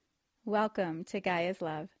Welcome to Gaia's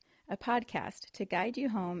Love, a podcast to guide you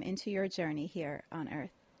home into your journey here on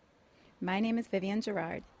Earth. My name is Vivian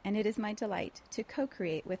Gerard, and it is my delight to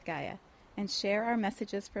co-create with Gaia and share our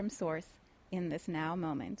messages from Source in this now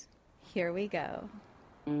moment. Here we go.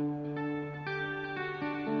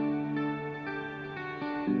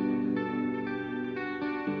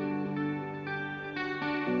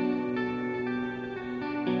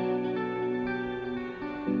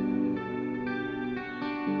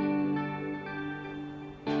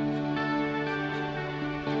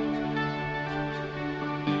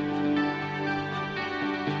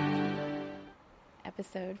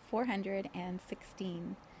 Episode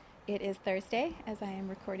 416. It is Thursday as I am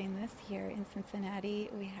recording this here in Cincinnati.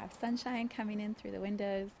 We have sunshine coming in through the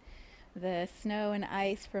windows. The snow and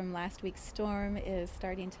ice from last week's storm is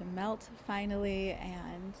starting to melt finally,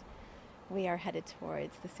 and we are headed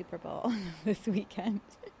towards the Super Bowl this weekend.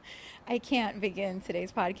 I can't begin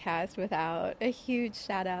today's podcast without a huge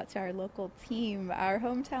shout out to our local team, our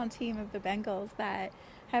hometown team of the Bengals that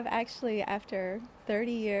have actually, after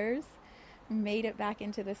 30 years, made it back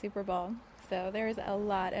into the Super Bowl. So there's a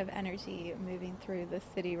lot of energy moving through the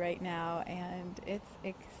city right now, and it's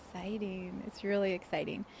exciting. It's really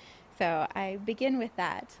exciting. So I begin with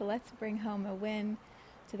that. So let's bring home a win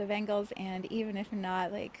to the Bengals, and even if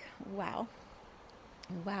not, wow,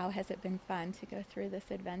 has it been fun to go through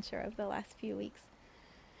this adventure of the last few weeks.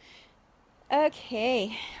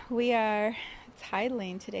 Okay, we are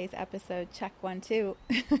titling today's episode Check 1 2.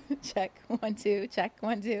 Check 1 2, check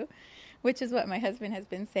 1 2. Which is what my husband has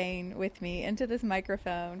been saying with me into this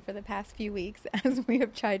microphone for the past few weeks as we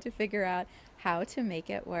have tried to figure out how to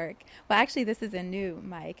make it work. Well, actually, this is a new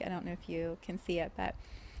mic. I don't know if you can see it, but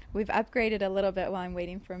we've upgraded a little bit while I'm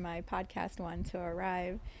waiting for my podcast one to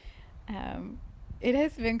arrive. It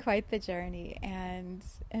has been quite the journey. And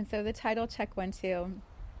so the title Check 1 2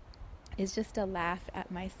 is just a laugh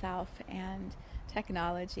at myself and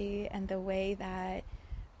technology and the way that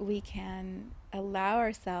we can allow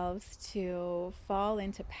ourselves to fall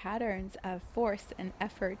into patterns of force and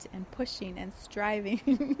effort and pushing and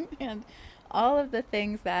striving and all of the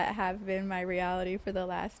things that have been my reality for the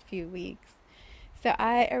last few weeks. So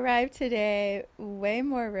I arrived today way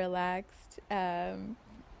more relaxed,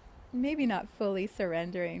 maybe not fully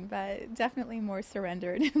surrendering, but definitely more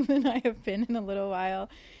surrendered than I have been in a little while.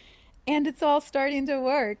 And it's all starting to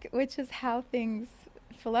work, which is how things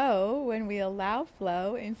flow when we allow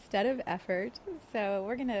flow instead of effort. So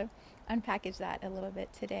we're going to unpackage that a little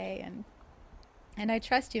bit today, and I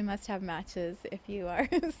trust you must have matches if you are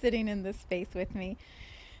sitting in this space with me.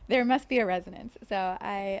 There must be a resonance. So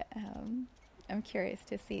I'm curious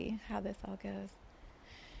to see how this all goes.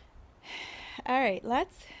 All right,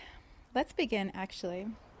 let's begin. Actually,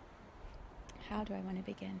 how do I want to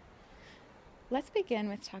begin? Let's begin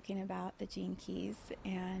with talking about the Gene Keys,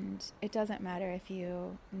 and it doesn't matter if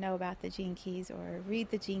you know about the Gene Keys or read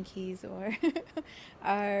the Gene Keys or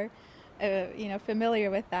are familiar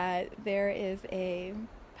with that. There is a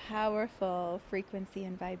powerful frequency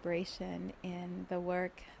and vibration in the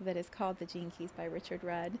work that is called the Gene Keys by Richard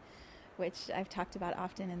Rudd, which I've talked about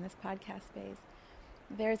often in this podcast space.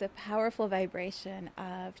 There's a powerful vibration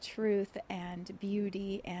of truth and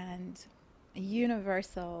beauty and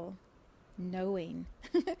universal knowing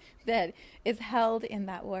that is held in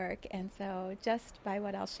that work. And so just by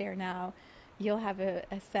what I'll share now, you'll have a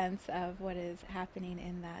sense of what is happening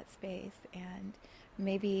in that space. And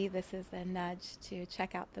maybe this is a nudge to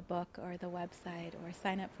check out the book or the website or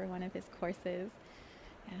sign up for one of his courses,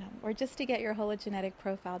 or just to get your hologenetic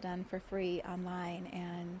profile done for free online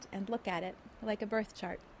and look at it like a birth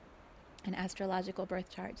chart, an astrological birth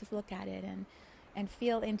chart. Just look at it and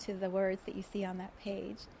feel into the words that you see on that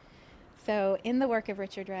page. So in the work of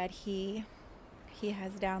Richard Rudd, he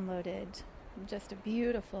has downloaded just a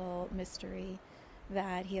beautiful mystery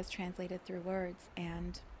that he has translated through words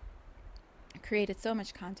and created so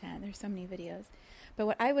much content. There's so many videos. But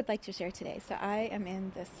what I would like to share today, so I am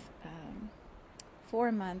in this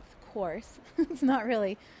 4-month course. It's not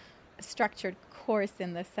really a structured course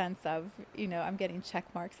in the sense of, I'm getting check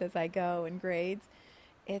marks as I go and grades.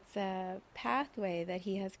 It's a pathway that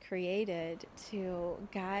he has created to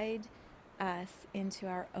guide us into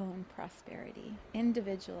our own prosperity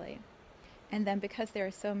individually. And then because there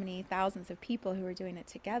are so many thousands of people who are doing it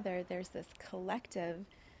together, there's this collective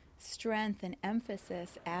strength and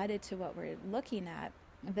emphasis added to what we're looking at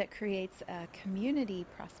that creates a community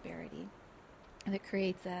prosperity, that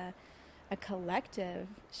creates a collective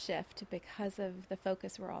shift because of the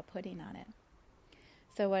focus we're all putting on it.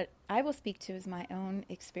 So what I will speak to is my own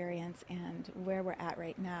experience and where we're at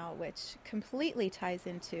right now, which completely ties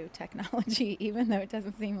into technology, even though it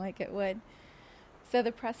doesn't seem like it would. So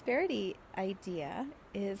the prosperity idea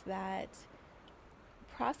is that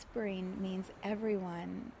prospering means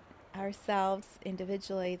everyone, ourselves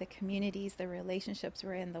individually, the communities, the relationships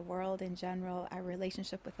we're in, the world in general, our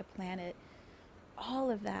relationship with the planet,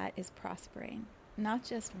 all of that is prospering, not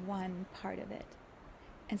just one part of it.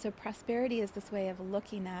 And so prosperity is this way of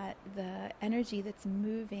looking at the energy that's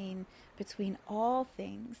moving between all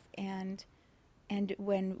things. And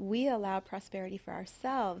when we allow prosperity for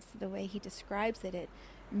ourselves, the way he describes it, it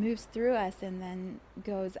moves through us and then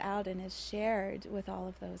goes out and is shared with all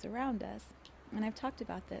of those around us. And I've talked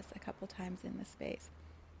about this a couple times in this space.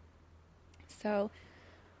 So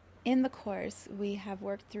in the course, we have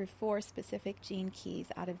worked through 4 specific gene keys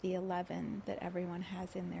out of the 11 that everyone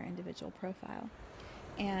has in their individual profile.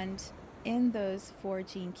 And in those 4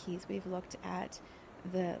 gene keys, we've looked at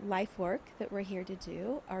the life work that we're here to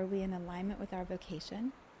do. Are we in alignment with our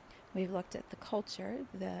vocation? We've looked at the culture,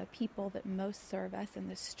 the people that most serve us, and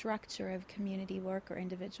the structure of community work or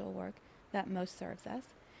individual work that most serves us.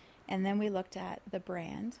 And then we looked at the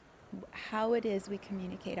brand, how it is we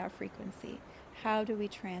communicate our frequency. How do we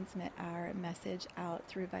transmit our message out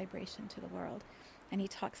through vibration to the world? And he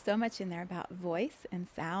talks so much in there about voice and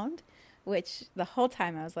sound, which the whole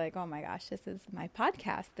time I was like, oh my gosh, this is my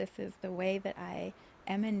podcast. This is the way that I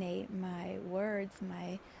emanate my words,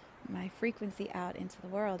 my frequency out into the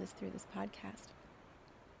world is through this podcast,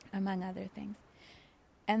 among other things.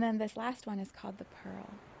 And then this last one is called the Pearl.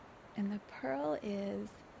 And the Pearl is,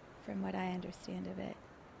 from what I understand of it,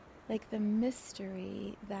 like the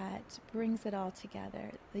mystery that brings it all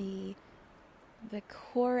together, the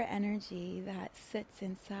core energy that sits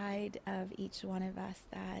inside of each one of us,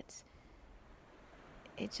 that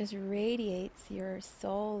it just radiates your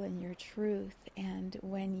soul and your truth. And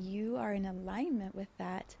when you are in alignment with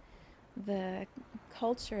that, the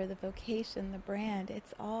culture, the vocation, the brand,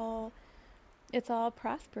 it's all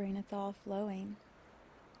prospering, it's all flowing.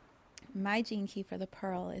 My gene key for the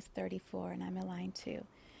Pearl is 34, and I'm aligned too.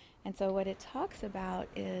 And so what it talks about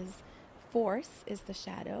is force is the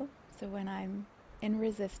shadow. So when I'm in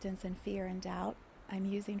resistance and fear and doubt, I'm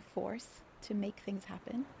using force to make things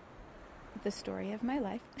happen. The story of my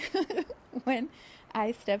life. When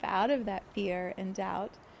I step out of that fear and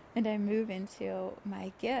doubt and I move into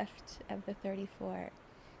my gift of the 34,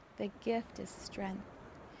 the gift is strength.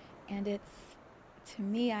 And it's, to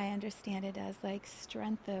me, I understand it as like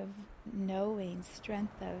strength of knowing,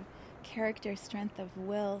 strength of character, strength of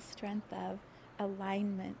will, strength of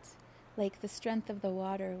alignment, like the strength of the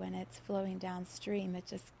water when it's flowing downstream, it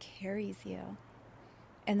just carries you.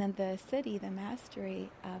 And then the siddhi, the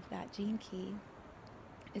mastery of that gene key,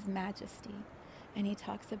 is majesty. And he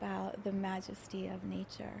talks about the majesty of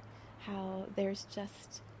nature, how there's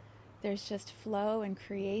just flow and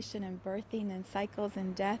creation and birthing and cycles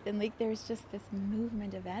and death, and like there's just this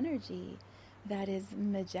movement of energy that is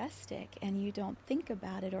majestic, and you don't think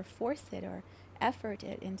about it or force it or effort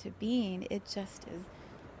it into being. It just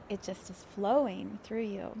is flowing through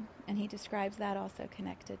you. And he describes that also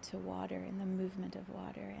connected to water and the movement of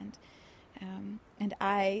water. And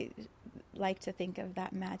I like to think of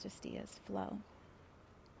that majesty as flow.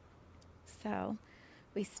 So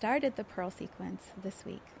we started the Pearl sequence this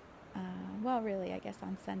week. Well, really, I guess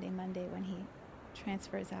on Sunday, Monday, when he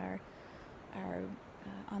transfers our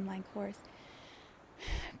online course.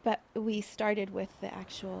 But we started with the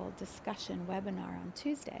actual discussion webinar on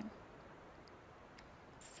Tuesday.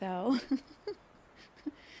 So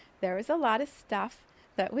there was a lot of stuff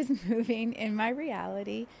that was moving in my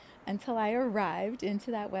reality until I arrived into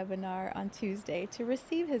that webinar on Tuesday to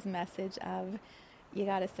receive his message of, you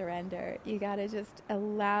got to surrender. You got to just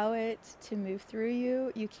allow it to move through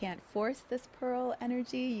you. You can't force this pearl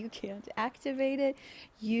energy. You can't activate it.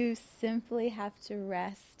 You simply have to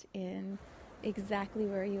rest in exactly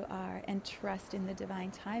where you are and trust in the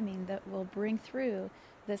divine timing that will bring through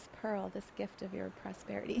this pearl, this gift of your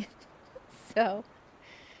prosperity. So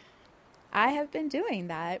I have been doing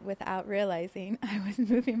that without realizing I was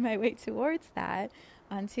moving my way towards that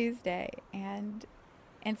on Tuesday. And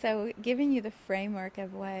so giving you the framework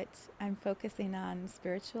of what I'm focusing on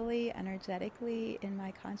spiritually, energetically in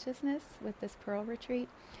my consciousness with this Pearl retreat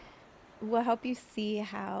will help you see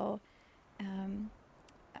how,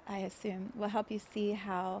 I assume, will help you see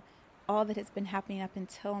how all that has been happening up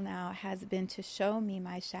until now has been to show me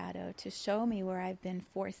my shadow, to show me where I've been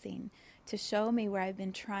forcing, to show me where I've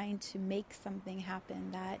been trying to make something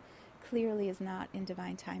happen that clearly is not in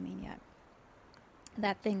divine timing yet.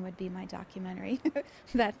 that thing would be my documentary.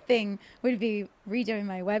 That thing would be redoing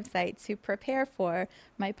my website to prepare for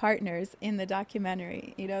my partners in the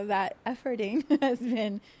documentary. That efforting has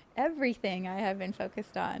been everything I have been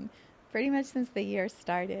focused on pretty much since the year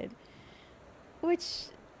started, which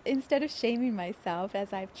instead of shaming myself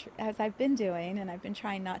as I've been doing, and I've been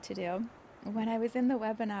trying not to do, when I was in the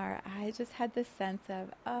webinar, I just had this sense of,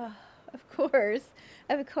 oh, of course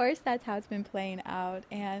that's how it's been playing out,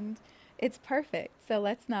 and it's perfect. So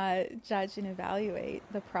let's not judge and evaluate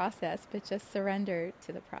the process, but just surrender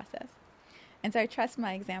to the process. And so I trust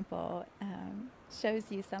my example shows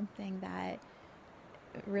you something that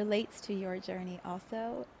relates to your journey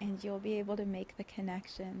also, and you'll be able to make the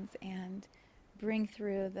connections and bring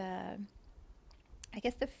through the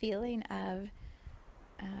feeling of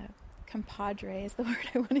compadre is the word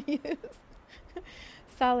I want to use.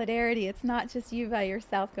 Solidarity. It's not just you by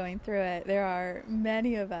yourself going through it. There are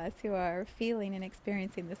many of us who are feeling and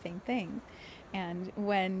experiencing the same things. And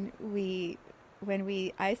when we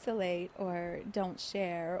isolate or don't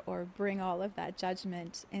share or bring all of that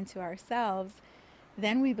judgment into ourselves,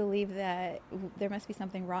 then we believe that there must be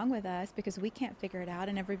something wrong with us because we can't figure it out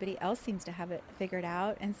and everybody else seems to have it figured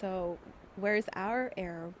out. And so where's our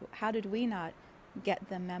error? How did we not get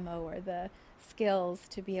the memo or the skills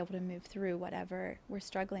to be able to move through whatever we're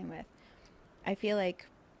struggling with? I feel like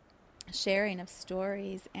sharing of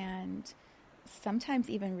stories and sometimes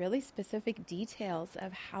even really specific details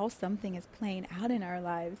of how something is playing out in our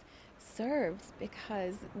lives serves,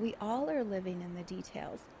 because we all are living in the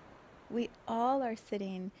details. We all are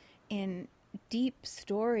sitting in deep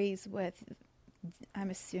stories with, I'm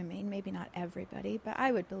assuming, maybe not everybody, but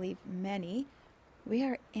I would believe many. We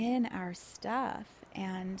are in our stuff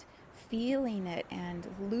and feeling it and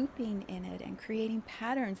looping in it and creating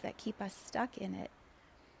patterns that keep us stuck in it.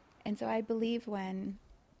 And so I believe when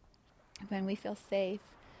we feel safe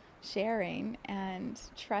sharing and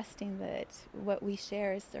trusting that what we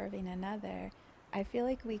share is serving another, I feel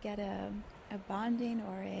like we get a bonding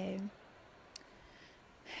or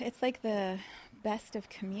it's like the best of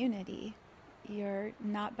community. You're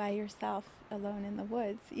not by yourself alone in the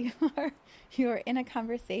woods. You're in a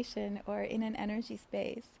conversation or in an energy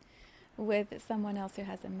space with someone else who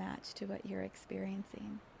has a match to what you're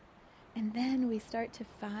experiencing. And then we start to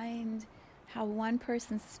find how one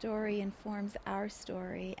person's story informs our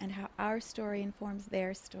story and how our story informs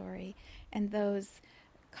their story. And those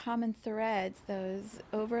common threads, those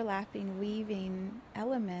overlapping, weaving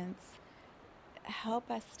elements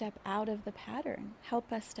help us step out of the pattern,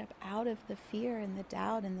 help us step out of the fear and the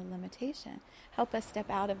doubt and the limitation, help us step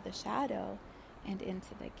out of the shadow and into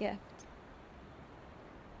the gift.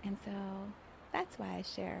 And so that's why I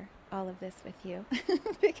share all of this with you,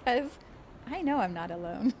 because I know I'm not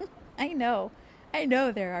alone. I know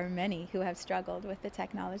there are many who have struggled with the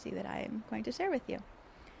technology that I am going to share with you.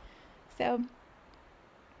 So,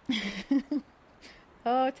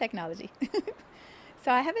 technology.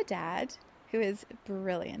 So I have a dad who is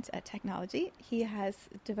brilliant at technology. He has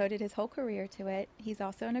devoted his whole career to it. He's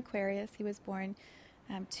also an Aquarius. He was born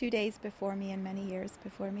 2 days before me and many years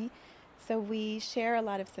before me. So we share a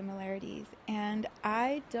lot of similarities. And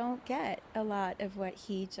I don't get a lot of what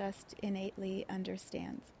he just innately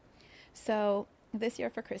understands. So this year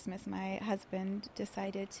for Christmas, my husband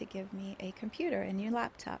decided to give me a computer, a new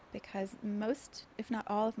laptop, because most, if not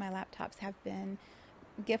all of my laptops have been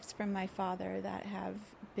gifts from my father that have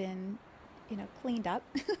been cleaned up,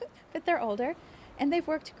 but they're older and they've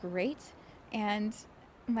worked great. And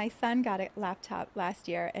my son got a laptop last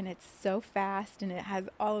year and it's so fast and it has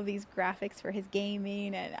all of these graphics for his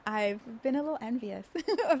gaming, and I've been a little envious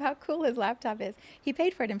of how cool his laptop is. He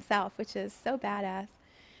paid for it himself, which is so badass.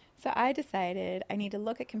 So I decided I need to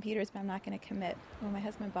look at computers, but I'm not going to commit. Well, my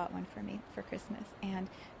husband bought one for me for Christmas, and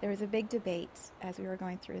there was a big debate as we were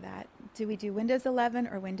going through that. Do we do Windows 11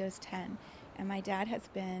 or Windows 10? And my dad has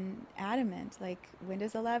been adamant, like,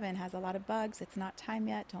 Windows 11 has a lot of bugs. It's not time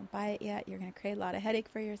yet. Don't buy it yet. You're going to create a lot of headache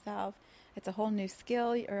for yourself. It's a whole new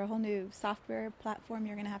skill or a whole new software platform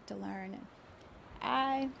you're going to have to learn. And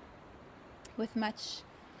I, with much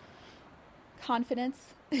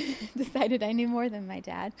confidence, decided I knew more than my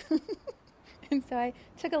dad. And so I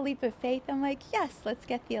took a leap of faith. I'm like, yes, let's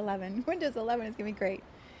get the 11. Windows 11 is going to be great.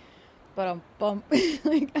 But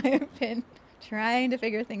like, I have been trying to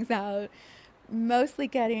figure things out, mostly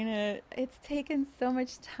getting it. It's taken so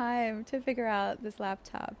much time to figure out this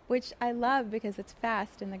laptop, which I love because it's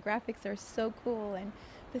fast and the graphics are so cool and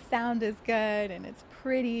the sound is good and it's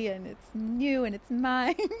pretty and it's new and it's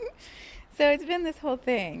mine. So it's been this whole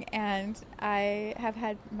thing, and I have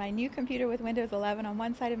had my new computer with Windows 11 on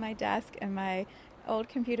one side of my desk and my old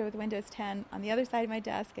computer with Windows 10 on the other side of my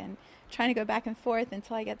desk and trying to go back and forth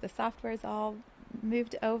until I get the softwares all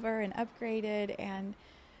moved over and upgraded, and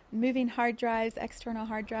moving hard drives, external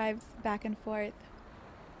hard drives back and forth.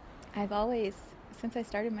 I've always, since I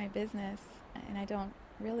started my business, and I don't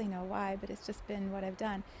really know why, but it's just been what I've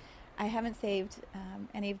done, I haven't saved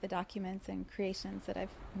any of the documents and creations that I've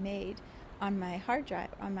made on my hard drive,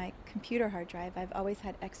 on my computer hard drive. I've always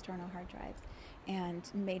had external hard drives and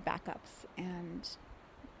made backups, and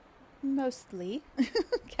mostly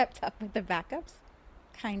kept up with the backups,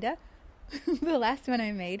 kinda. The last one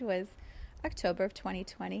I made was October of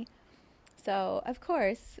 2020. So, of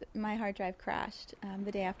course, my hard drive crashed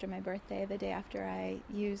the day after my birthday, the day after I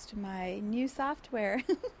used my new software,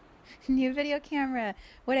 new video camera.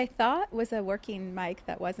 What I thought was a working mic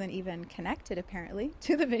that wasn't even connected, apparently,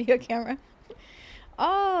 to the video camera.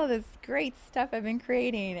 All this great stuff I've been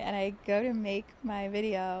creating, and I go to make my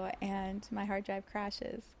video, and my hard drive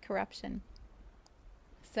crashes. Corruption.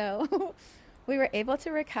 So, we were able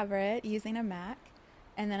to recover it using a Mac,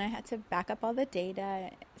 and then I had to back up all the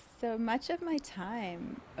data. So much of my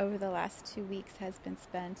time over the last 2 weeks has been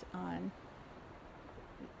spent on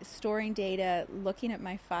storing data, looking at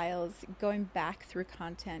my files, going back through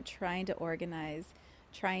content, trying to organize,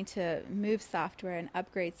 trying to move software and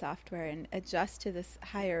upgrade software and adjust to this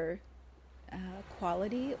higher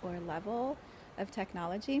quality or level of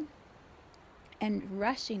technology, and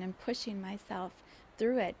rushing and pushing myself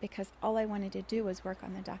through it because all I wanted to do was work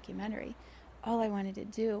on the documentary. All I wanted to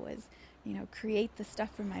do was, create the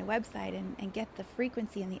stuff for my website and get the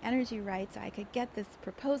frequency and the energy right so I could get this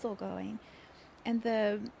proposal going. And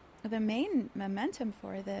the main momentum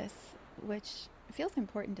for this, which feels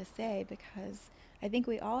important to say because I think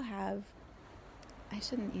we all have, I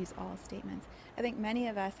shouldn't use all statements, I think many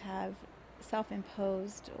of us have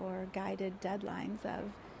self-imposed or guided deadlines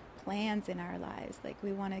of plans in our lives. Like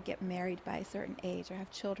we want to get married by a certain age or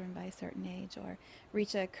have children by a certain age or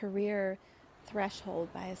reach a career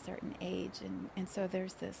threshold by a certain age, and so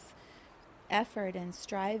there's this effort and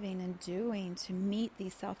striving and doing to meet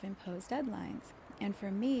these self-imposed deadlines. And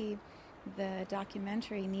for me, the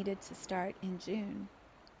documentary needed to start in June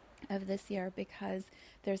of this year because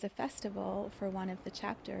there's a festival for one of the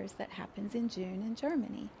chapters that happens in June in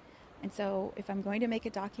Germany. And so if I'm going to make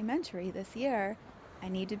a documentary this year, I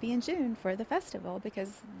need to be in June for the festival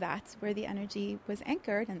because that's where the energy was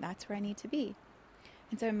anchored and that's where I need to be.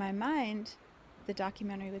 And so in my mind, the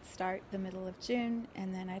documentary would start the middle of June,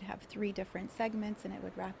 and then I'd have 3 different segments, and it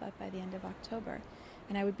would wrap up by the end of October.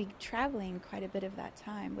 And I would be traveling quite a bit of that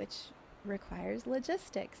time, which requires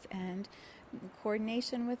logistics and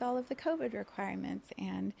coordination with all of the COVID requirements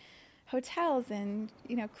and hotels and,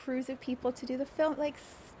 crews of people to do the film, like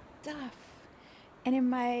stuff. And in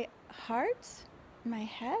my heart, my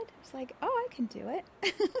head, it's like, oh, I can do it.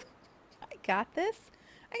 I got this.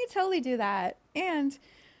 I can totally do that. And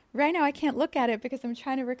right now I can't look at it because I'm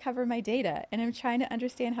trying to recover my data and I'm trying to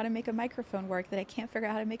understand how to make a microphone work that I can't figure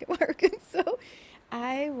out how to make it work. And so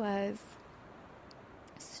I was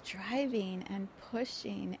striving and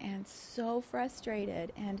pushing and so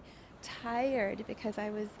frustrated and tired because I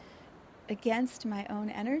was against my own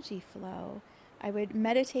energy flow. I would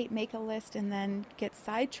meditate, make a list, and then get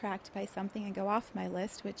sidetracked by something and go off my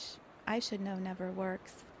list, which I should know never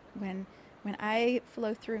works. When I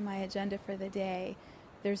flow through my agenda for the day,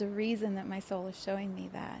 there's a reason that my soul is showing me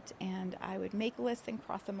that. And I would make lists and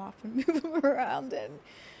cross them off and move them around, and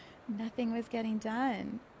nothing was getting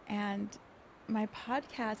done. And my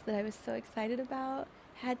podcast that I was so excited about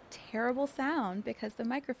had terrible sound because the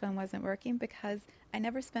microphone wasn't working, because I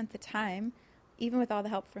never spent the time, even with all the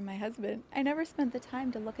help from my husband, I never spent the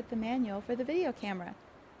time to look at the manual for the video camera,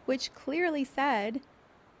 which clearly said,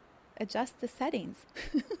 adjust the settings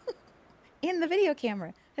in the video camera.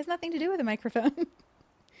 It has nothing to do with the microphone.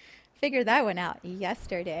 Figured that one out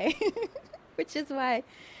yesterday, which is why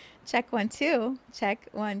check 1 2,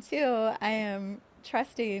 I am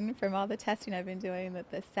trusting from all the testing I've been doing that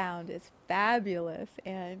the sound is fabulous,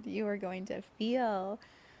 and you are going to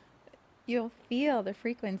you'll feel the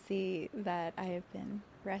frequency that I have been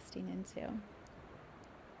resting into.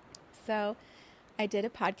 So I did a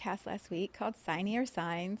podcast last week called Signier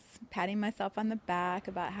Signs, patting myself on the back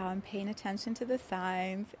about how I'm paying attention to the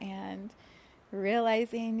signs and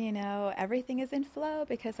realizing, everything is in flow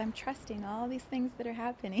because I'm trusting all these things that are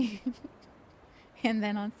happening. And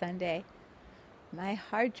then on Sunday, my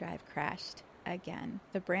hard drive crashed again.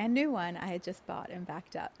 The brand new one I had just bought and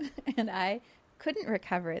backed up, and I couldn't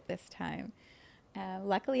recover it this time.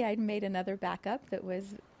 Luckily, I'd made another backup that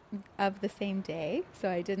was of the same day, so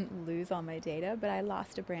I didn't lose all my data, but I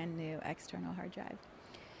lost a brand new external hard drive.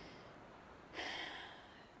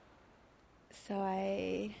 so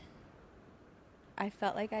I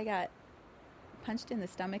felt like I got punched in the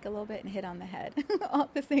stomach a little bit and hit on the head all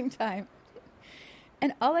at the same time.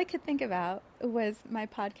 And all I could think about was my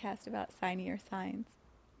podcast about signier signs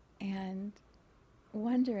and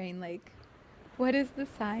wondering, like, what is the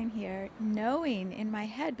sign here? Knowing in my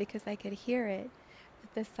head, because I could hear it,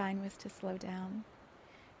 that the sign was to slow down.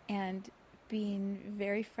 And being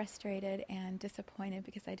very frustrated and disappointed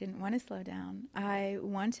because I didn't want to slow down. I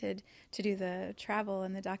wanted to do the travel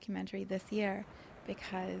and the documentary this year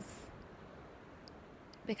because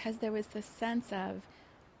there was this sense of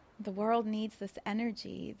the world needs this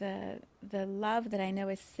energy. The love that I know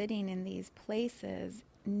is sitting in these places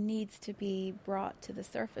needs to be brought to the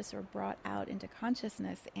surface or brought out into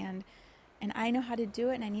consciousness, and I know how to do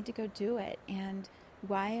it, and I need to go do it. And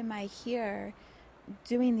why am I here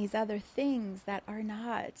doing these other things that are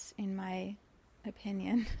not, in my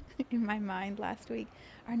opinion, in my mind last week,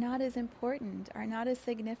 are not as important, are not as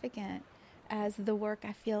significant as the work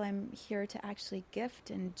I feel I'm here to actually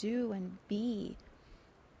gift and do and be.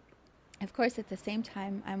 Of course, at the same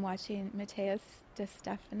time, I'm watching Matheus De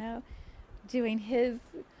Stefano doing his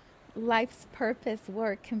life's purpose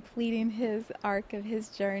work, completing his arc of his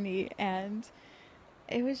journey, and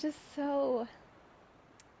it was just so,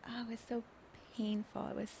 it was so painful.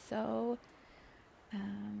 It was so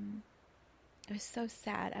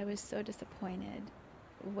sad. I was so disappointed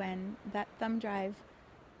when that thumb drive,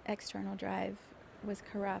 external drive, was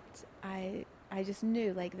corrupt. I just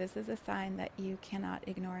knew, like, this is a sign that you cannot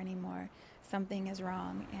ignore anymore. Something is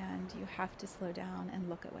wrong, and you have to slow down and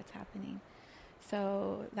look at what's happening.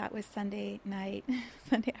 So that was Sunday night,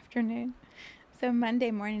 Sunday afternoon. So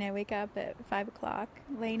Monday morning, I wake up at 5 o'clock,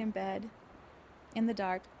 laying in bed, in the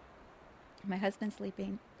dark. My husband's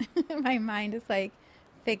sleeping. My mind is like,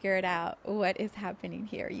 figure it out. What is happening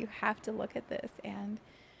here? You have to look at this and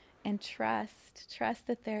trust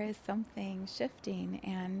that there is something shifting,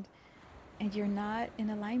 and you're not in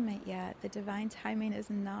alignment yet. The divine timing is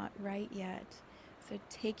not right yet. So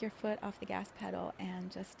take your foot off the gas pedal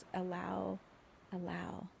and just allow.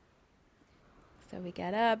 So we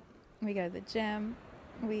get up, we go to the gym.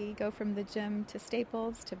 We go from the gym to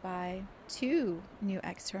Staples to buy 2 new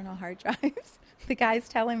external hard drives. The guy's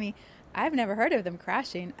telling me, I've never heard of them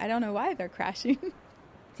crashing. I don't know why they're crashing.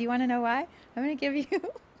 Do you want to know why? I'm going to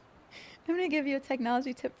give you a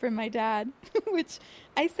technology tip from my dad, which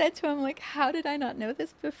I said to him, like, how did I not know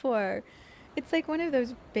this before? It's like one of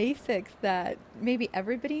those basics that maybe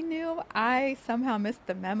everybody knew. I somehow missed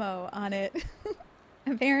the memo on it.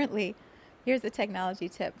 Apparently, here's a technology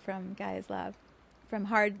tip from Gaia's Love, from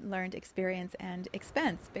hard-learned experience and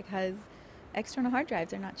expense, because external hard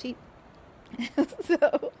drives are not cheap.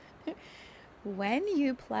 So when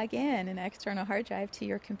you plug in an external hard drive to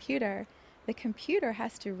your computer, the computer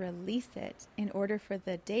has to release it in order for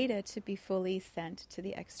the data to be fully sent to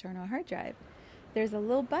the external hard drive. There's a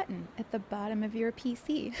little button at the bottom of your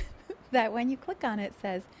PC that when you click on it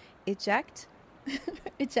says, eject,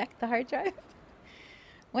 eject the hard drive.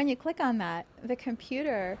 When you click on that, the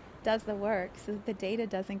computer does the work so that the data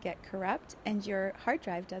doesn't get corrupt and your hard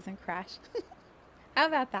drive doesn't crash. How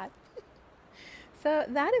about that? So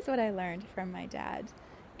that is what I learned from my dad.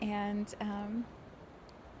 And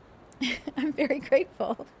I'm very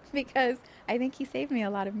grateful because I think he saved me a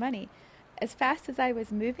lot of money. As fast as I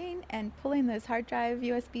was moving and pulling those hard drive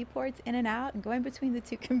USB ports in and out and going between the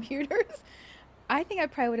 2 computers, I think I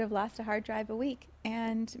probably would have lost a hard drive a week.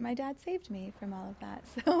 And my dad saved me from all of that.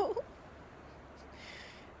 So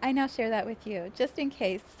I now share that with you, just in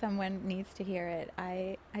case someone needs to hear it.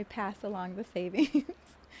 I pass along the savings.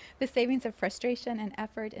 The savings of frustration and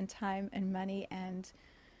effort and time and money and,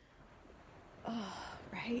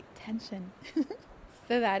 tension.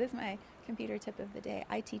 So that is my computer tip of the day,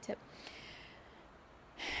 IT tip.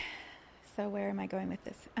 So where am I going with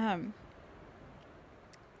this?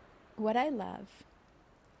 What I love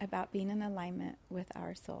about being in alignment with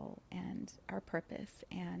our soul and our purpose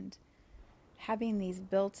and having these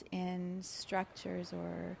built-in structures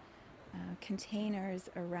or containers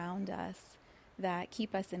around us that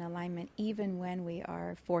keep us in alignment even when we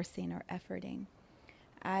are forcing or efforting.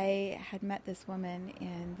 I had met this woman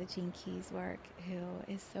in the Gene Keys work who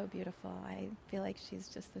is so beautiful. I feel like she's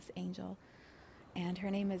just this angel. And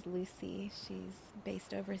her name is Lucy. She's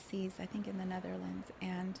based overseas, I think in the Netherlands.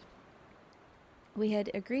 And we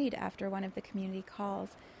had agreed after one of the community calls,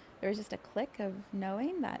 there was just a click of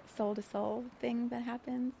knowing that soul-to-soul thing that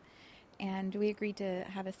happens. And we agreed to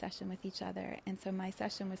have a session with each other. And so my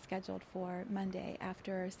session was scheduled for Monday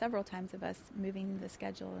after several times of us moving the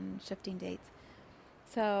schedule and shifting dates.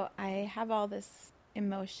 So I have all this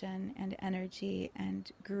emotion and energy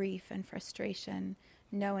and grief and frustration,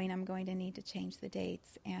 knowing I'm going to need to change the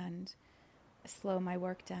dates and slow my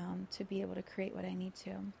work down to be able to create what I need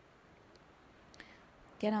to.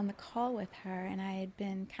 Get on the call with her, and I had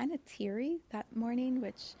been kind of teary that morning,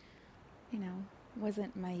 which,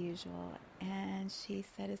 wasn't my usual. And she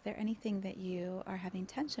said, "Is there anything that you are having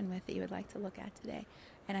tension with that you would like to look at today?"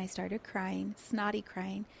 And I started crying, snotty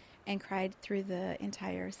crying, and cried through the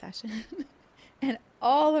entire session. And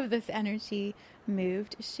all of this energy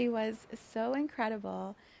moved. She was so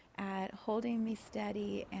incredible at holding me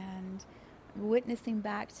steady and witnessing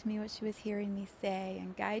back to me what she was hearing me say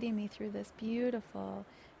and guiding me through this beautiful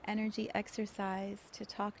energy exercise to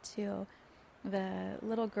talk to the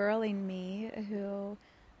little girl in me who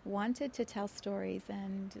wanted to tell stories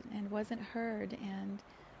and wasn't heard. And,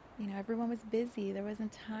 everyone was busy. There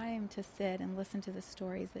wasn't time to sit and listen to the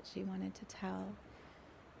stories that she wanted to tell.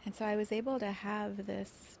 And so I was able to have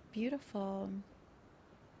this beautiful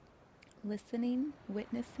listening,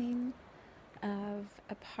 witnessing of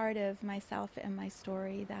a part of myself and my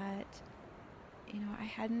story that, I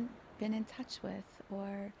hadn't been in touch with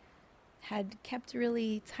or had kept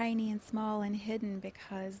really tiny and small and hidden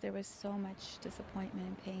because there was so much disappointment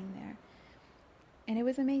and pain there. And it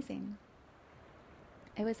was amazing.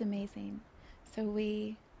 It was amazing. So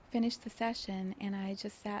we finished the session, and I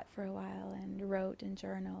just sat for a while and wrote and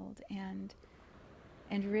journaled and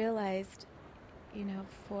realized,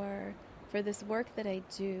 for this work that I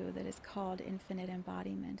do that is called infinite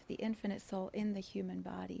embodiment, the infinite soul in the human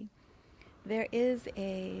body, there is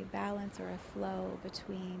a balance or a flow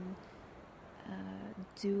between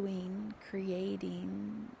doing,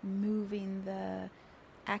 creating, moving the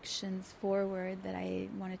actions forward that I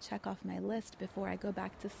want to check off my list before I go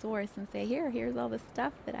back to source and say, here's all the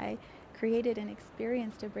stuff that I created and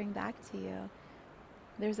experienced to bring back to you.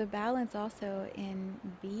 There's a balance also in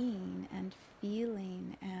being and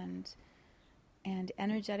feeling and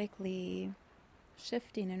energetically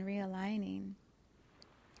shifting and realigning.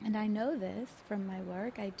 And I know this from my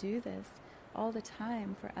work. I do this all the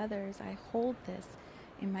time for others. I hold this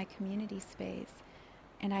in my community space.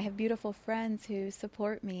 And I have beautiful friends who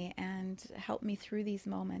support me and help me through these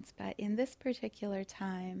moments. But in this particular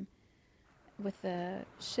time, with the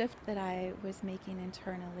shift that I was making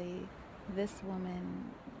internally, this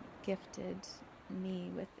woman gifted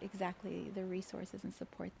me with exactly the resources and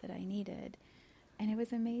support that I needed. And it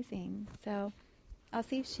was amazing. So I'll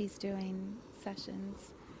see if she's doing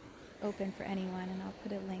sessions open for anyone, and I'll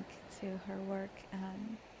put a link to her work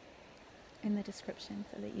in the description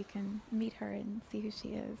so that you can meet her and see who she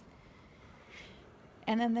is.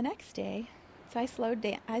 And then the next day, so I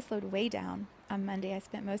slowed way down on Monday. I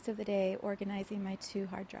spent most of the day organizing my 2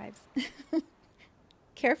 hard drives.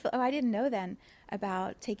 Careful. Oh, I didn't know then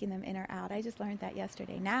about taking them in or out. I just learned that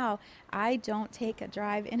yesterday. Now, I don't take a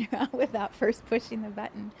drive in or out without first pushing the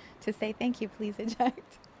button to say, "Thank you, please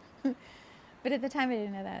eject." But at the time, I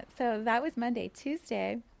didn't know that. So that was Monday.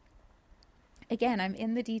 Tuesday, again, I'm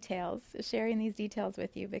in the details, sharing these details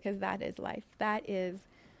with you because that is life. That is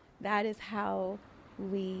how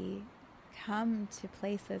we come to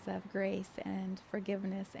places of grace and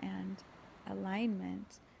forgiveness and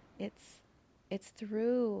alignment. It's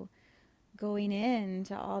through going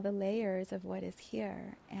into all the layers of what is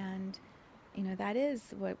here. And, that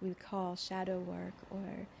is what we call shadow work,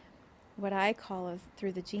 or what I call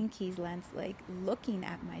through the Gene Keys lens, like looking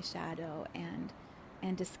at my shadow and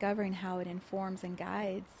discovering how it informs and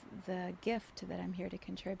guides the gift that I'm here to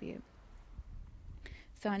contribute.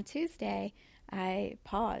 So on Tuesday, I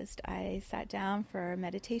paused. I sat down for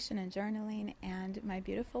meditation and journaling, and my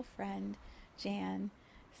beautiful friend, Jan,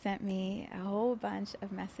 sent me a whole bunch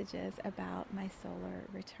of messages about my solar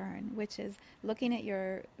return, which is looking at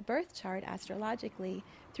your birth chart astrologically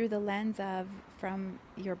through the lens of, from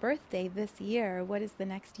your birthday this year, what does the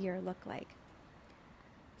next year look like?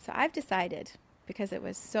 So I've decided, because it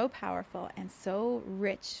was so powerful and so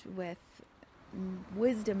rich with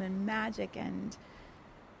wisdom and magic and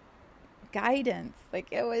guidance, like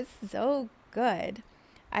it was so good,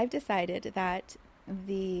 I've decided that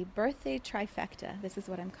the birthday trifecta, this is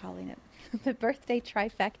what I'm calling it, the birthday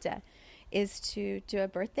trifecta, is to do a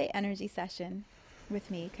birthday energy session with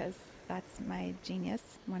me, because that's my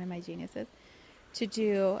genius, one of my geniuses, to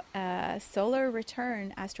do a solar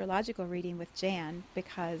return astrological reading with Jan,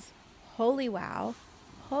 because holy wow,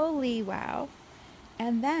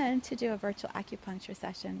 and then to do a virtual acupuncture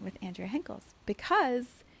session with Andrea Henkels, because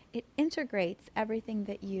it integrates everything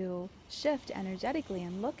that you shift energetically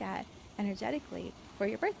and look at energetically for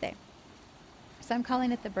your birthday. So I'm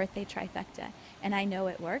calling it the birthday trifecta, and I know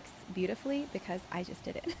it works beautifully because I just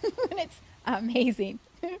did it. And it's amazing.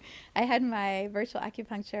 I had my virtual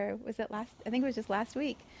acupuncture, I think it was just last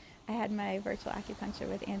week. I had my virtual acupuncture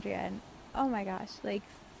with Andrea, and oh my gosh, like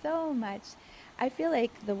so much. I feel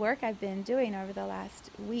like the work I've been doing over the last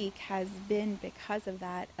week has been because of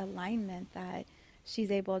that alignment that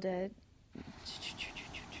she's able to,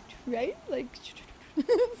 right? Like,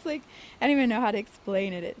 it's like, I don't even know how to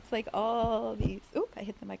explain it. It's like all these, oop, I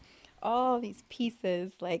hit the mic. All these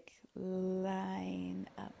pieces like line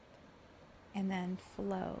up and then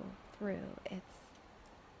flow through. It's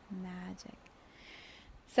magic.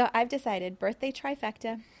 So I've decided birthday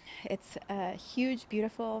trifecta. It's a huge,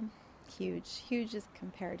 beautiful, huge is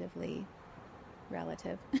comparatively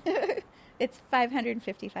relative. It's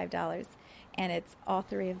 $555 and it's all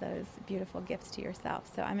three of those beautiful gifts to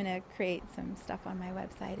yourself. So I'm going to create some stuff on my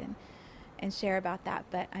website and share about that.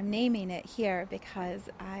 But I'm naming it here because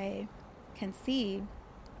I can see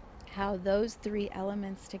how those three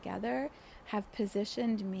elements together have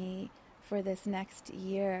positioned me for this next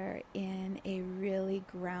year in a really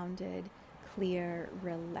grounded, clear,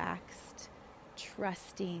 relaxed,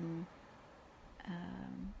 trusting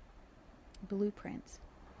blueprint.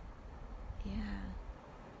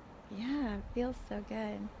 Yeah, it feels so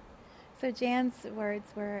good. So Jan's words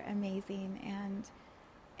were amazing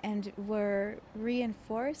and were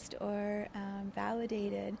reinforced or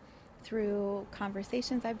validated through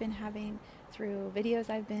conversations I've been having, through videos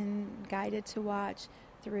I've been guided to watch,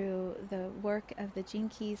 through the work of the Gene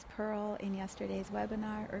Keys Pearl in yesterday's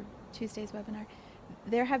webinar or Tuesday's webinar.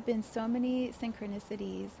 There have been so many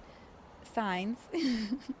synchronicities, signs,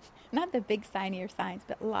 not the big signier signs,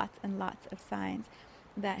 but lots and lots of signs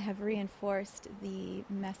that have reinforced the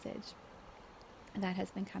message that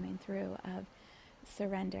has been coming through of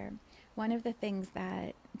surrender. One of the things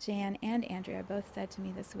that Jan and Andrea both said to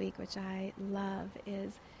me this week, which I love,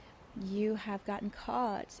 is you have gotten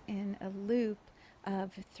caught in a loop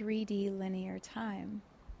of 3D linear time.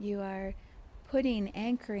 You are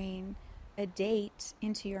anchoring a date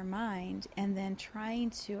into your mind and then trying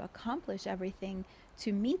to accomplish everything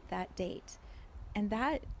to meet that date. And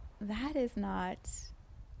that is not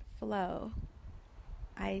flow.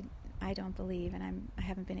 I don't believe, and I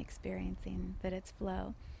haven't been experiencing that it's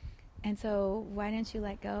flow. And so why don't you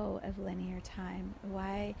let go of linear time?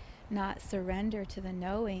 Why not surrender to the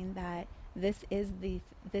knowing that this is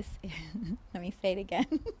let me say it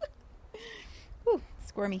again. Whew,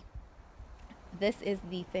 squirmy. This is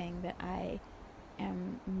the thing that I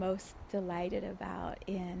am most delighted about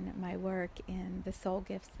in my work, in the soul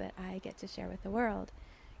gifts that I get to share with the world.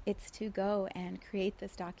 It's to go and create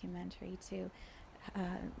this documentary, to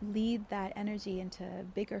lead that energy into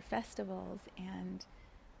bigger festivals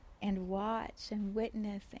and watch and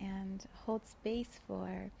witness and hold space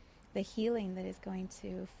for the healing that is going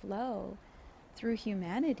to flow through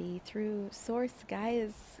humanity, through Source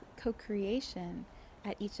Gaia's co-creation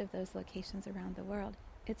at each of those locations around the world.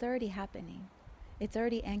 It's already happening. It's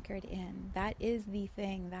already anchored in. That is the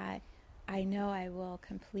thing that I know I will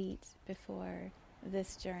complete before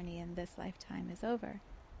this journey and this lifetime is over.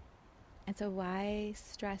 And so why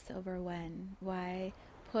stress over when? Why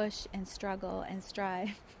push and struggle and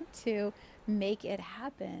strive to make it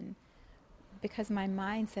happen? Because my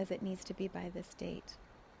mind says it needs to be by this date.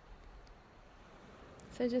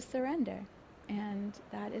 So just surrender. And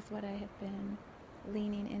that is what I have been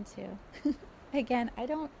leaning into. Again, I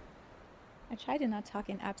try to not talk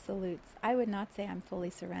in absolutes. I would not say I'm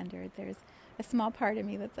fully surrendered. There's a small part of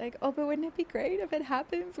me that's like, oh, but wouldn't it be great if it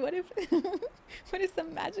happens? What if what if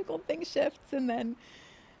some magical thing shifts and then,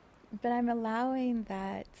 but I'm allowing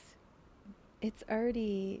that it's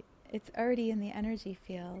already in the energy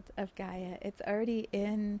field of Gaia. It's already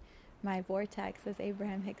in my vortex, as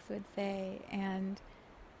Abraham Hicks would say, and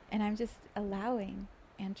I'm just allowing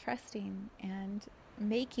and trusting and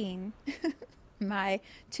making my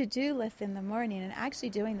to-do list in the morning and actually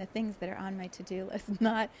doing the things that are on my to-do list,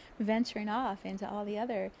 not venturing off into all the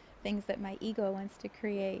other things that my ego wants to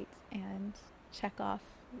create and check off,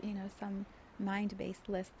 some mind-based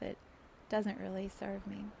list that doesn't really serve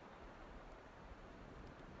me.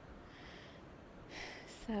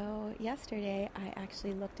 So yesterday I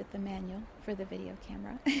actually looked at the manual for the video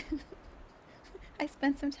camera. I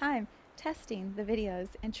spent some time testing the videos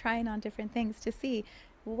and trying on different things to see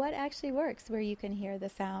what actually works, where you can hear the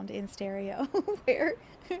sound in stereo, where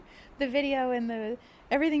the video and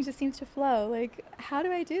everything just seems to flow. Like, how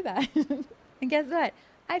do I do that? And guess what?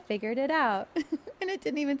 I figured it out. And it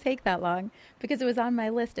didn't even take that long because it was on my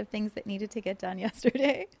list of things that needed to get done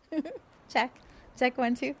yesterday. Check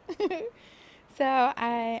 1, 2. So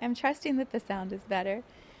I am trusting that the sound is better.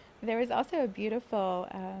 There was also a beautiful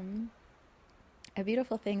a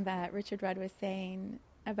beautiful thing that Richard Rudd was saying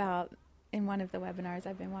about in one of the webinars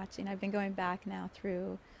I've been watching. I've been going back now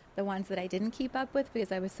through the ones that I didn't keep up with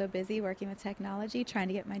because I was so busy working with technology, trying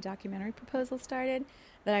to get my documentary proposal started,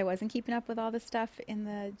 that I wasn't keeping up with all the stuff in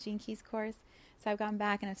the Gene Keys course. So I've gone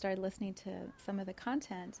back and I've started listening to some of the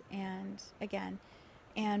content and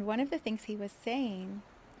one of the things he was saying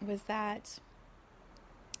was that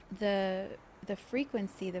the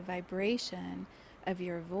frequency, the vibration of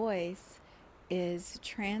your voice is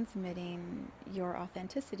transmitting your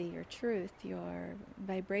authenticity, your truth, your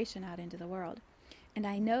vibration out into the world. And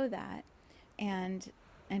I know that, and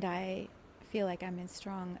I feel like I'm in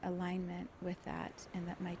strong alignment with that, and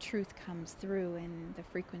that my truth comes through in the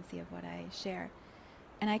frequency of what I share.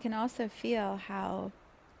 And I can also feel how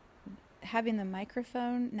having the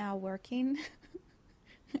microphone now working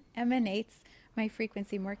emanates my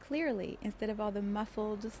frequency more clearly instead of all the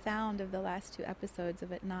muffled sound of the last 2 episodes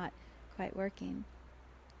of it not quite working.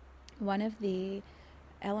 One of the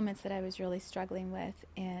elements that I was really struggling with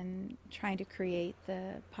in trying to create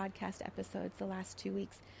the podcast episodes the last 2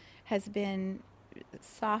 weeks has been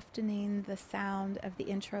softening the sound of the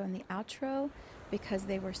intro and the outro because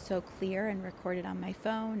they were so clear and recorded on my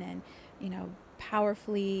phone and,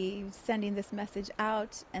 powerfully sending this message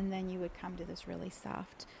out, and then you would come to this really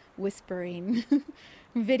soft whispering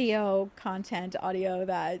video content, audio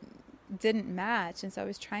that didn't match. And so I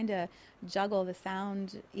was trying to juggle the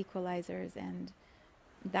sound equalizers, and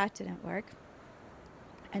that didn't work.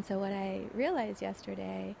 And so what I realized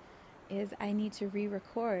yesterday is I need to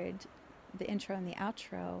re-record the intro and the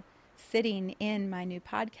outro sitting in my new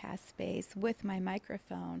podcast space with my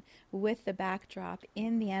microphone, with the backdrop,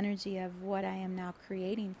 in the energy of what I am now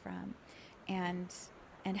creating from, and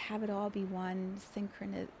have it all be one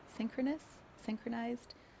synchronized,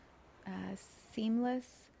 seamless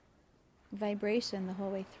vibration the whole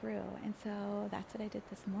way through. And so that's what I did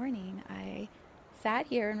this morning. I sat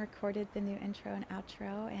here and recorded the new intro and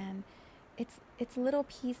outro, and it's little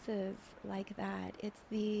pieces like that. It's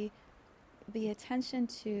the attention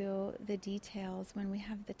to the details when we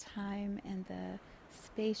have the time and the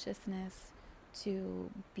spaciousness to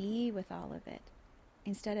be with all of it,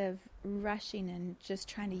 instead of rushing and just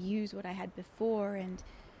trying to use what I had before. And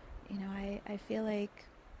I feel like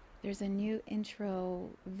there's a new intro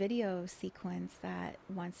video sequence that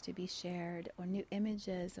wants to be shared, or new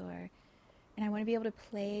images, and I want to be able to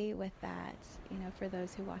play with that, for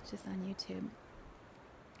those who watch this on YouTube.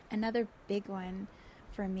 Another big one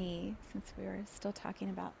for me, since we were still talking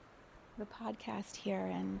about the podcast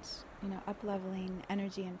here and, up-leveling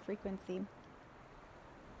energy and frequency,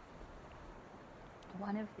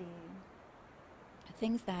 one of the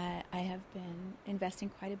things that I have been investing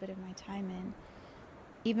quite a bit of my time in,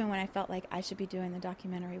 even when I felt like I should be doing the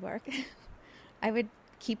documentary work, I would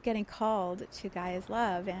keep getting called to Gaia's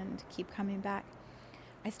Love and keep coming back.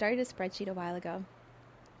 I started a spreadsheet a while ago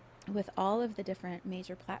with all of the different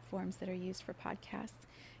major platforms that are used for podcasts.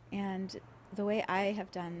 And the way I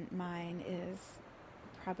have done mine is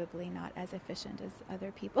probably not as efficient as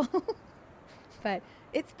other people. But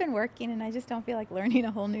it's been working, and I just don't feel like learning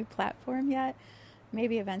a whole new platform yet.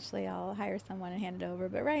 Maybe eventually I'll hire someone and hand it over.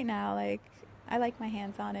 But right now, I like my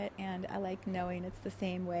hands on it, and I like knowing it's the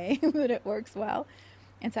same way that it works well.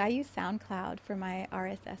 And so I use SoundCloud for my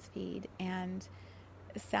RSS feed, and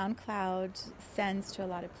SoundCloud sends to a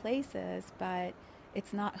lot of places, but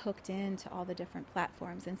it's not hooked into all the different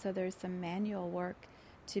platforms. And so there's some manual work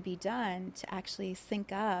to be done to actually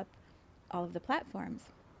sync up all of the platforms.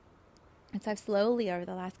 And so I've slowly, over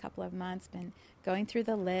the last couple of months, been going through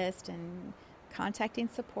the list and contacting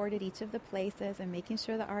support at each of the places and making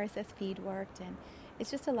sure the RSS feed worked. And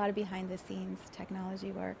it's just a lot of behind-the-scenes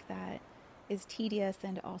technology work that is tedious,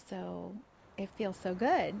 and also it feels so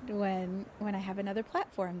good when I have another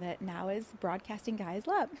platform that now is broadcasting Gaia's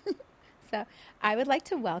Love. So I would like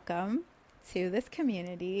to welcome to this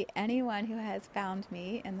community anyone who has found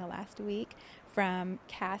me in the last week from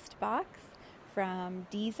Castbox, from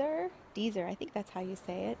Deezer, I think that's how you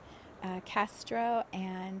say it, Castro,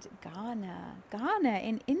 and Ghana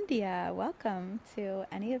in India. Welcome to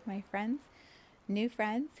any of my friends, new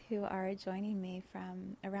friends who are joining me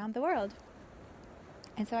from around the world.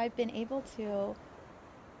 And so I've been able to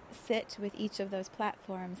sit with each of those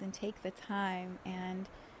platforms and take the time and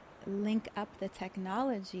link up the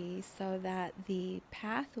technology so that the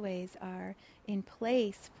pathways are in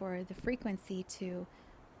place for the frequency to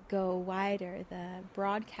go wider, the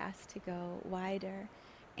broadcast to go wider.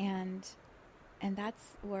 And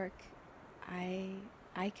that's work I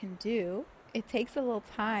can do. It takes a little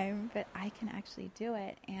time, but I can actually do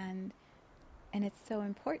it, and it's so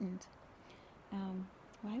important.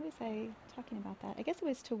 Why was I talking about that? I guess it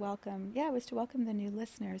was to welcome, yeah, it was to welcome the new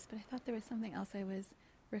listeners, but I thought there was something else I was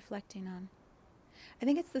reflecting on. I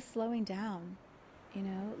think it's the slowing down,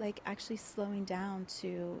 like actually slowing down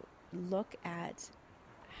to look at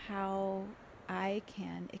how I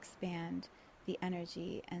can expand the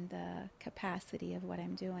energy and the capacity of what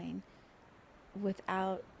I'm doing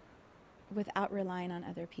without relying on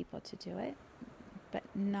other people to do it, but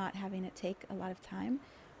not having it take a lot of time.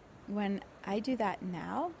 When I do that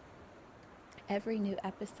now, every new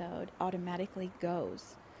episode automatically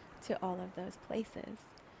goes to all of those places.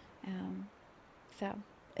 So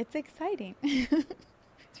it's exciting.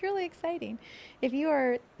 It's really exciting. If you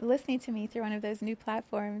are listening to me through one of those new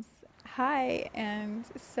platforms, hi, and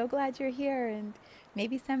so glad you're here. And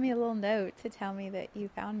maybe send me a little note to tell me that you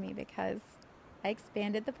found me, because I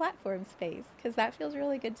expanded the platform space, because that feels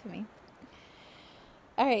really good to me.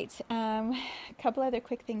 All right, a couple other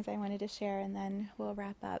quick things I wanted to share, and then we'll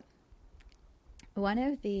wrap up. One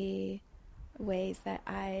of the ways that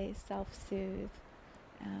I self-soothe,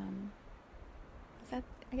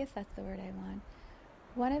 I guess that's the word I want.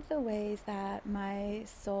 One of the ways that my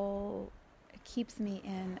soul keeps me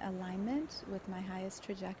in alignment with my highest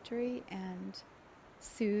trajectory and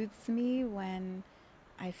soothes me when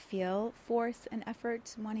I feel force and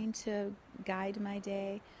effort wanting to guide my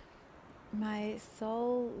day. My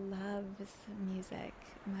soul loves music.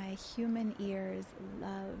 My human ears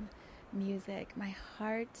love music. My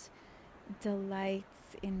heart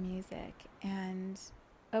delights in music. And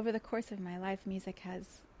over the course of my life, music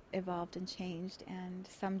has evolved and changed. And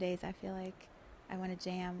some days I feel like I want to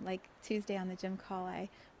jam. Like Tuesday on the gym call, I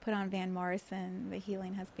put on Van Morrison, The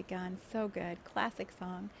Healing Has Begun. So good. Classic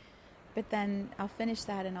song. But then I'll finish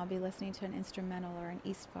that and I'll be listening to an instrumental or an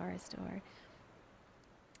East Forest, or,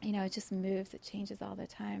 it just moves. It changes all the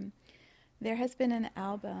time. There has been an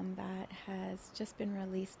album that has just been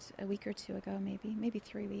released a week or two ago, maybe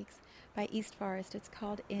 3 weeks, by East Forest. It's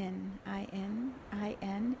called In, I-N,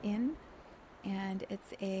 In. And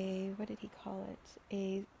it's a, what did he call it?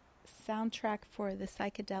 A soundtrack for the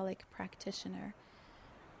psychedelic practitioner.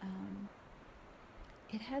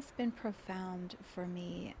 It has been profound for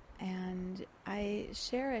me, and I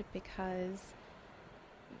share it because,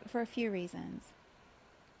 for a few reasons.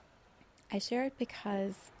 I share it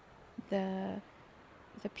because the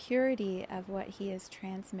purity of what he is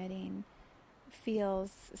transmitting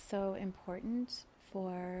feels so important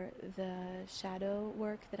for the shadow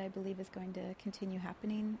work that I believe is going to continue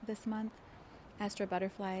happening this month. Astra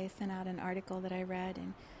Butterfly sent out an article that I read,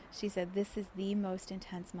 and she said this is the most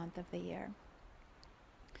intense month of the year.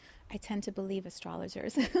 I tend to believe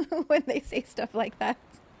astrologers when they say stuff like that.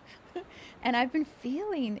 And I've been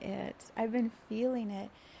feeling it.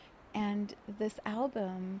 And this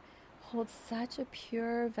album holds such a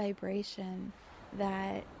pure vibration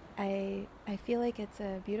that I feel like it's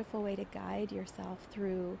a beautiful way to guide yourself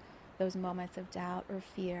through those moments of doubt or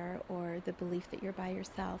fear, or the belief that you're by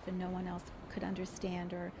yourself and no one else could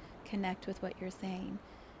understand or connect with what you're saying.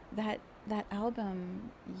 That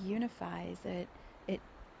album unifies it. It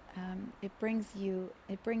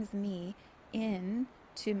brings me in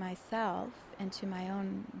to myself and to my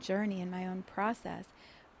own journey and my own process.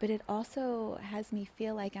 But it also has me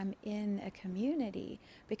feel like I'm in a community,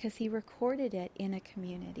 because he recorded it in a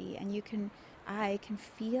community, and I can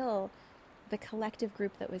feel the collective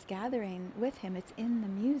group that was gathering with him. It's in the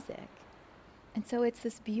music. And so it's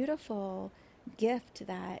this beautiful gift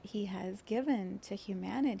that he has given to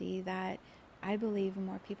humanity that I believe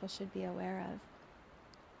more people should be aware of.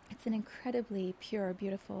 It's an incredibly pure,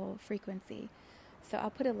 beautiful frequency. So I'll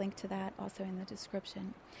put a link to that also in the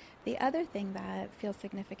description. The other thing that feels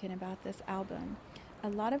significant about this album, a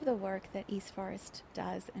lot of the work that East Forest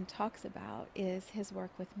does and talks about is his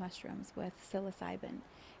work with mushrooms, with psilocybin,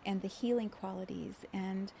 and the healing qualities,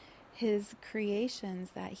 and his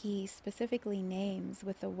creations that he specifically names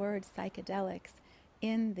with the word psychedelics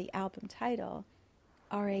in the album title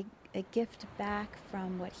are a gift back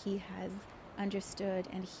from what he has understood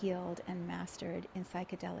and healed and mastered in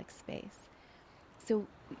psychedelic space. So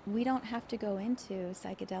we don't have to go into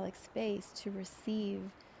psychedelic space to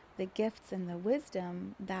receive the gifts and the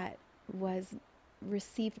wisdom that was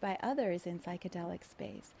received by others in psychedelic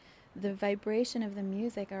space. The vibration of the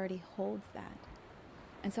music already holds that.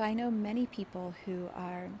 And so I know many people who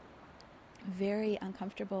are very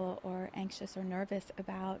uncomfortable or anxious or nervous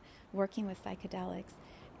about working with psychedelics,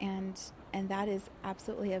 and that is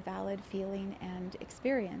absolutely a valid feeling and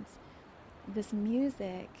experience. This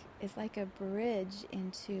music is like a bridge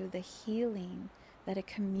into the healing that a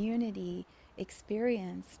community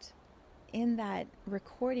experienced in that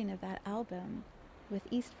recording of that album with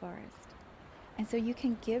East Forest. And so you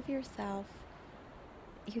can give yourself,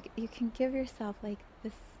 you can give yourself like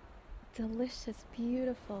this delicious,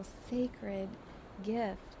 beautiful, sacred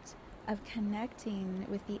gift of connecting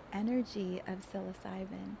with the energy of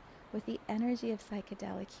psilocybin, with the energy of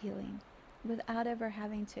psychedelic healing, without ever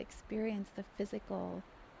having to experience the physical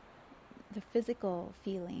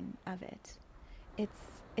feeling of it.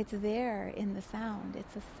 It's there in the sound.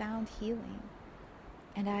 It's a sound healing.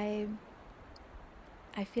 And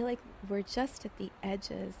I feel like we're just at the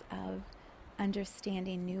edges of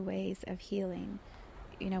understanding new ways of healing.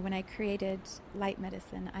 You know, when I created Light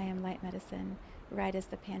Medicine, I Am Light Medicine, right as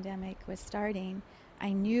the pandemic was starting,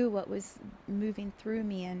 I knew what was moving through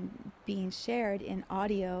me and being shared in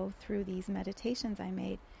audio through these meditations I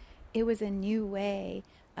made. It was a new way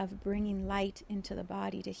of bringing light into the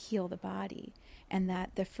body to heal the body, and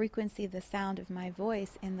that the frequency, the sound of my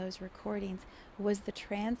voice in those recordings was the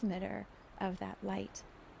transmitter of that light.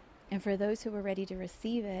 And for those who were ready to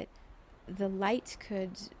receive it, the light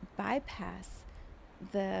could bypass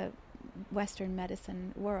the Western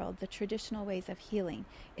medicine world, the traditional ways of healing.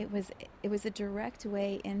 It was a direct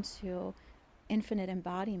way into infinite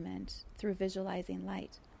embodiment through visualizing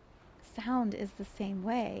light. Sound is the same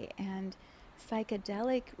way, and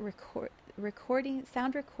psychedelic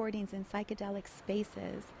sound recordings in psychedelic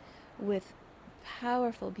spaces with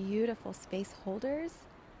powerful, beautiful space holders,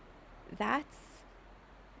 that's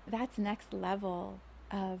next level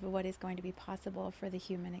of what is going to be possible for the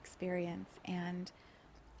human experience. And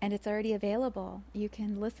it's already available. You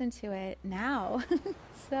can listen to it now.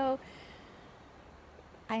 So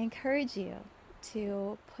I encourage you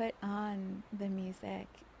to put on the music,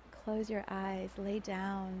 close your eyes, lay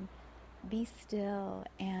down, be still,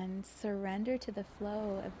 and surrender to the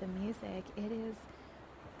flow of the music. It is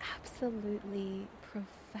absolutely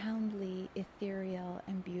profoundly ethereal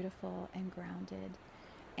and beautiful and grounded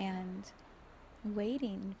and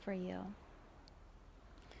waiting for you.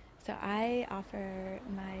 So I offer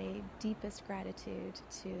my deepest gratitude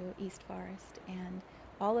to East Forest and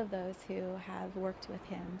all of those who have worked with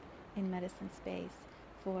him in medicine space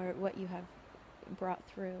for what you have brought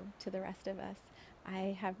through to the rest of us.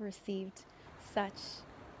 I have received such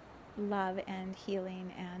love and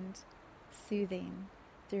healing and soothing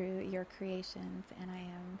through your creations, and I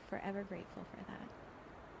am forever grateful for that.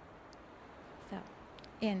 So,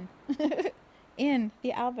 in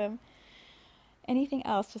the album. Anything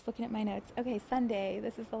else? Just looking at my notes. Okay, Sunday.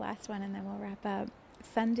 This is the last one, and then we'll wrap up.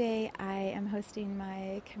 Sunday, I am hosting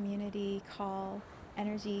my community call,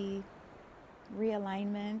 energy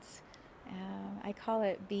realignment. I call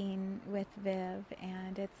it Being with Viv,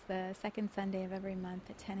 and it's the second Sunday of every month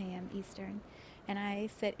at 10 a.m. Eastern. And I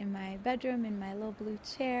sit in my bedroom in my little blue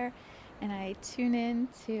chair, and I tune in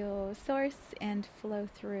to Source and flow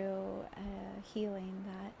through a healing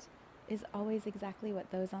that is always exactly what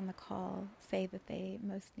those on the call say that they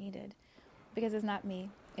most needed. Because it's not me,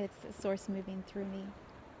 it's a Source moving through me.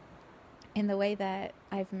 In the way that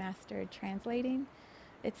I've mastered translating,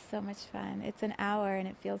 it's so much fun. It's an hour and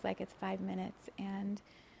it feels like it's 5 minutes, and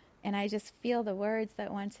I just feel the words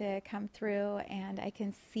that want to come through, and I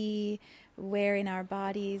can see where in our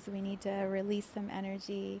bodies we need to release some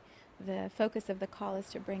energy. The focus of the call is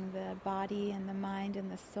to bring the body and the mind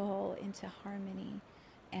and the soul into harmony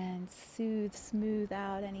and soothe, smooth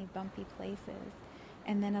out any bumpy places,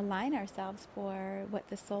 and then align ourselves for what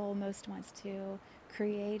the soul most wants to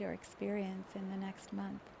create or experience in the next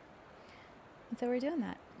month. And so we're doing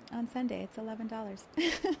that on Sunday. It's $11.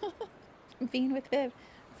 Being with Viv.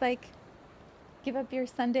 It's like give up your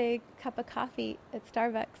Sunday cup of coffee at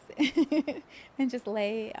Starbucks and just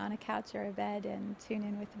lay on a couch or a bed and tune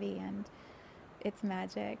in with V, and it's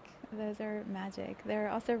magic. Those are magic. They're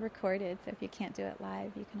also recorded, so if you can't do it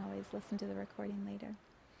live, you can always listen to the recording later.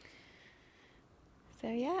 So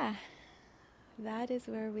yeah, that is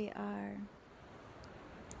where we are.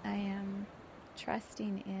 I am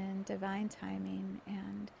trusting in divine timing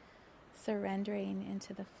and surrendering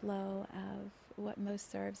into the flow of what most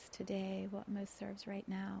serves today, what most serves right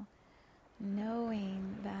now,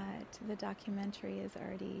 knowing that the documentary is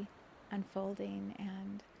already unfolding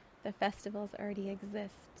and the festivals already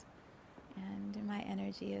exist, and my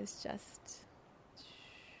energy is just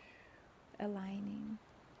aligning,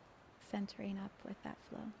 centering up with that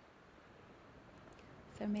flow.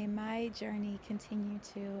 So may my journey continue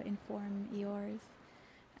to inform yours.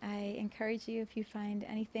 I encourage you, if you find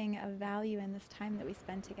anything of value in this time that we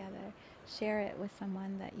spend together, share it with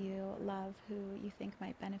someone that you love who you think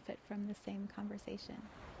might benefit from the same conversation.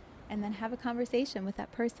 And then have a conversation with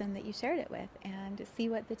that person that you shared it with and see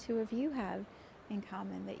what the two of you have in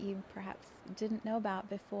common that you perhaps didn't know about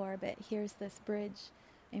before, but here's this bridge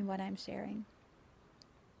in what I'm sharing.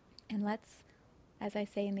 And let's, as I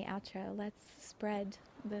say in the outro, let's spread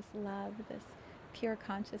this love, this pure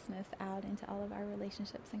consciousness out into all of our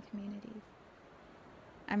relationships and communities.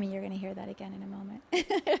 I mean, you're going to hear that again in a moment.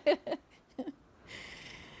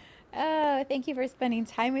 Oh, thank you for spending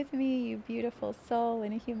time with me, you beautiful soul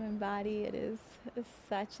in a human body. It is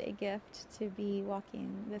such a gift to be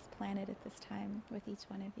walking this planet at this time with each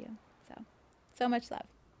one of you. So much love.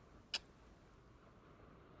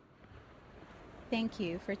 Thank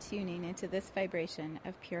you for tuning into this vibration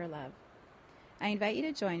of pure love. I invite you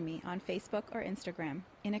to join me on Facebook or Instagram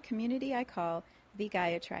in a community I call the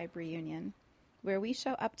Gaia Tribe Reunion, where we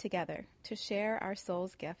show up together to share our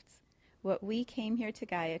soul's gifts, what we came here to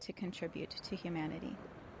Gaia to contribute to humanity.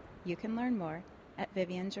 You can learn more at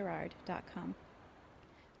viviangerard.com.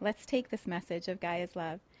 Let's take this message of Gaia's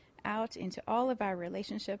love out into all of our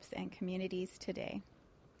relationships and communities today.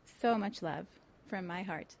 So much love from my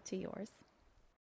heart to yours.